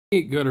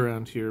Eat good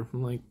around here.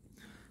 Like,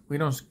 we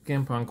don't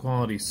skimp on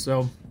quality.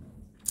 So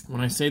when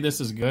I say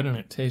this is good and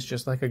it tastes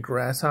just like a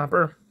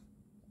grasshopper,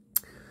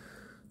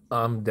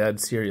 I'm dead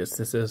serious.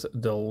 This is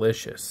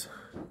delicious.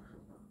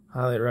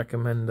 Highly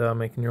recommend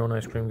making your own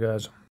ice cream,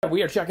 guys.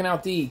 We are checking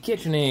out the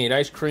KitchenAid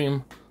ice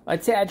cream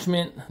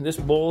attachment. This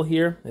bowl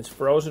here, it's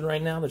frozen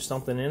right now. There's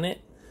something in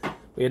it.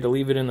 We had to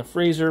leave it in the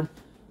freezer.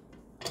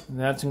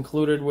 That's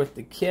included with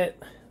the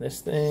kit. This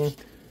thing,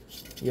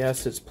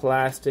 yes, it's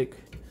plastic.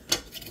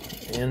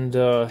 And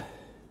then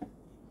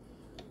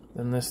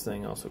this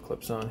thing also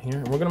clips on here.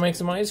 And we're going to make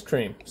some ice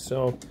cream.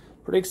 So,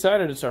 pretty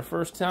excited. It's our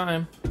first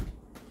time.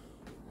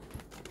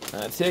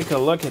 Take a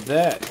look at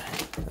that.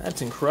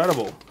 That's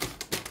incredible.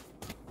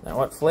 Now,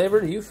 what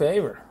flavor do you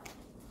favor?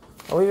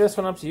 I'll leave this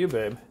one up to you,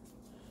 babe.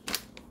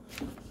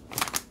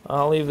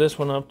 I'll leave this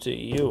one up to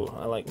you.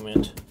 I like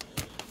mint.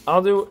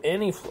 I'll do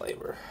any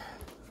flavor.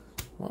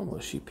 What will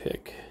she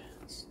pick?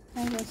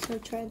 I guess I'll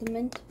try the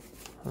mint.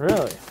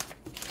 Really?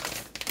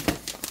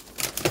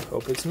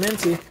 Hope it's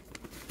minty.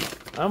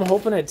 I'm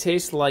hoping it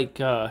tastes like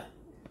 2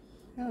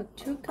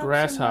 cups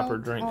grasshopper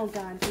of milk. drink. Oh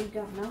god, you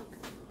got milk?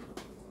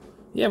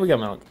 Yeah, we got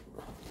milk.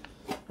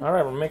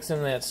 Alright, we're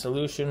mixing that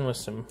solution with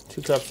some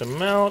 2 cups of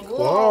milk.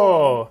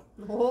 Whoa!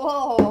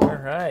 Whoa!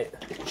 Alright.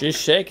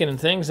 Just shaking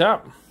things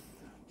up.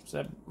 Is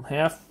that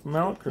half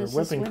milk or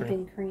whipping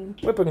cream?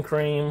 Whipping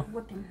cream.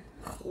 Whipping.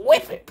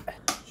 Whip it!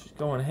 She's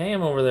going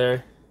ham over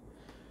there.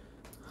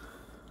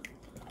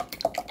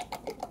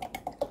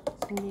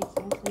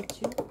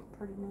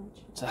 Pretty much.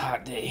 It's a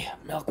hot day.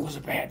 Milk was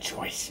a bad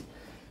choice.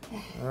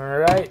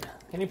 Alright.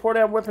 Can you pour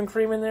that whipping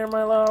cream in there,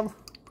 my love?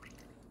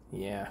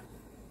 Yeah.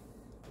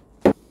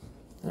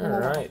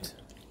 Alright.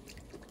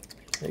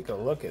 Take a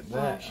look at that.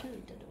 Oh, I should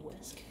have did a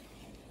whisk.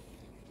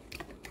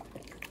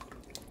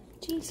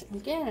 Jeez, I'm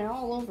getting it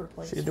all over the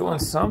place. She's doing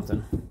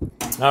something.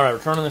 Alright, we're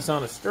turning this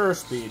on to stir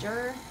speed.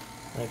 Stir.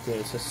 Like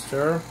this. Just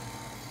stir.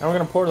 Now we're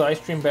going to pour the ice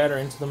cream batter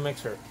into the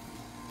mixer.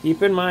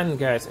 Keep in mind,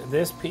 guys,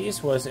 this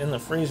piece was in the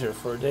freezer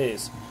for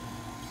days.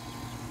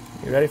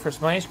 You ready for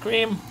some ice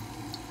cream?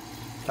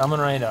 Coming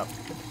right up.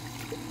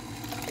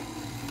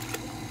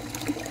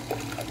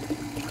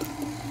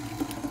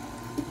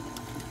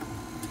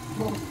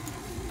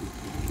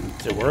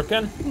 Is it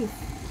working?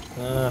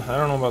 I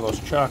don't know about those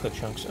chocolate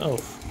chunks. Oh.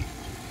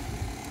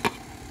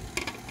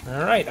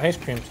 Alright, ice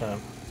cream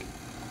time.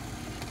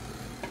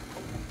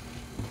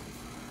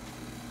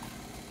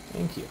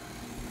 Thank you.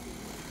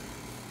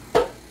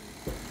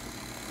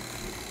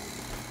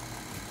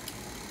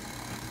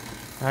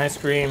 Ice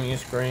cream, you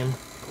scream.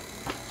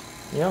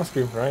 You don't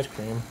scream for ice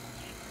cream.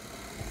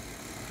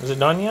 Is it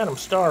done yet? I'm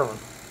starving.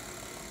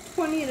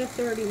 20 to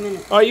 30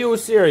 minutes. Are you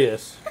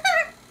serious?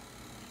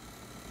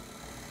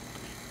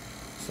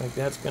 It's like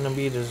that's gonna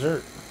be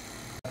dessert.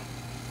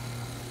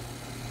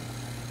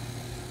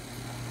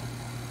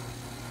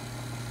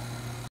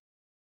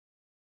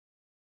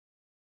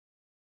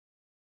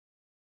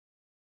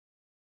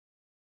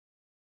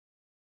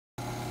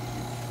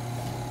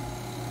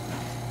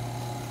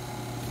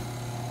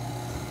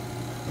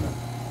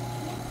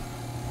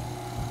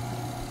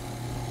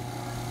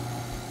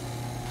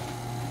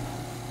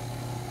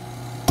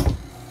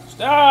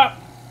 Stop!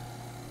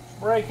 It's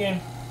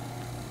breaking.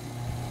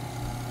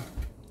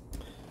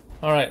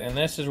 Alright, and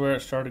this is where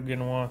it started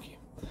getting wonky.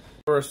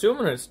 We're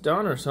assuming it's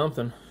done or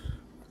something.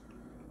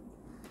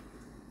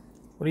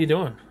 What are you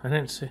doing? I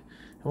didn't see. It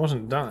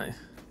wasn't done.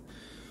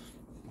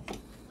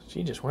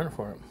 She just went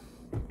for it.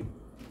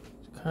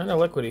 It's kind of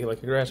liquidy,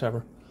 like a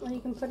grasshopper. Well,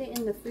 you can put it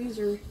in the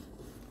freezer.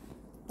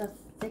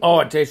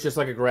 Oh, it tastes just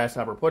like a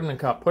grasshopper. Put it in a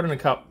cup. Put it in a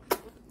cup.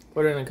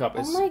 Put it in a cup.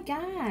 Oh my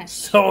gosh.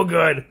 So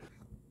good.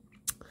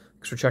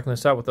 Thanks for checking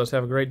this out with us.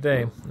 Have a great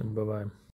day. And bye-bye.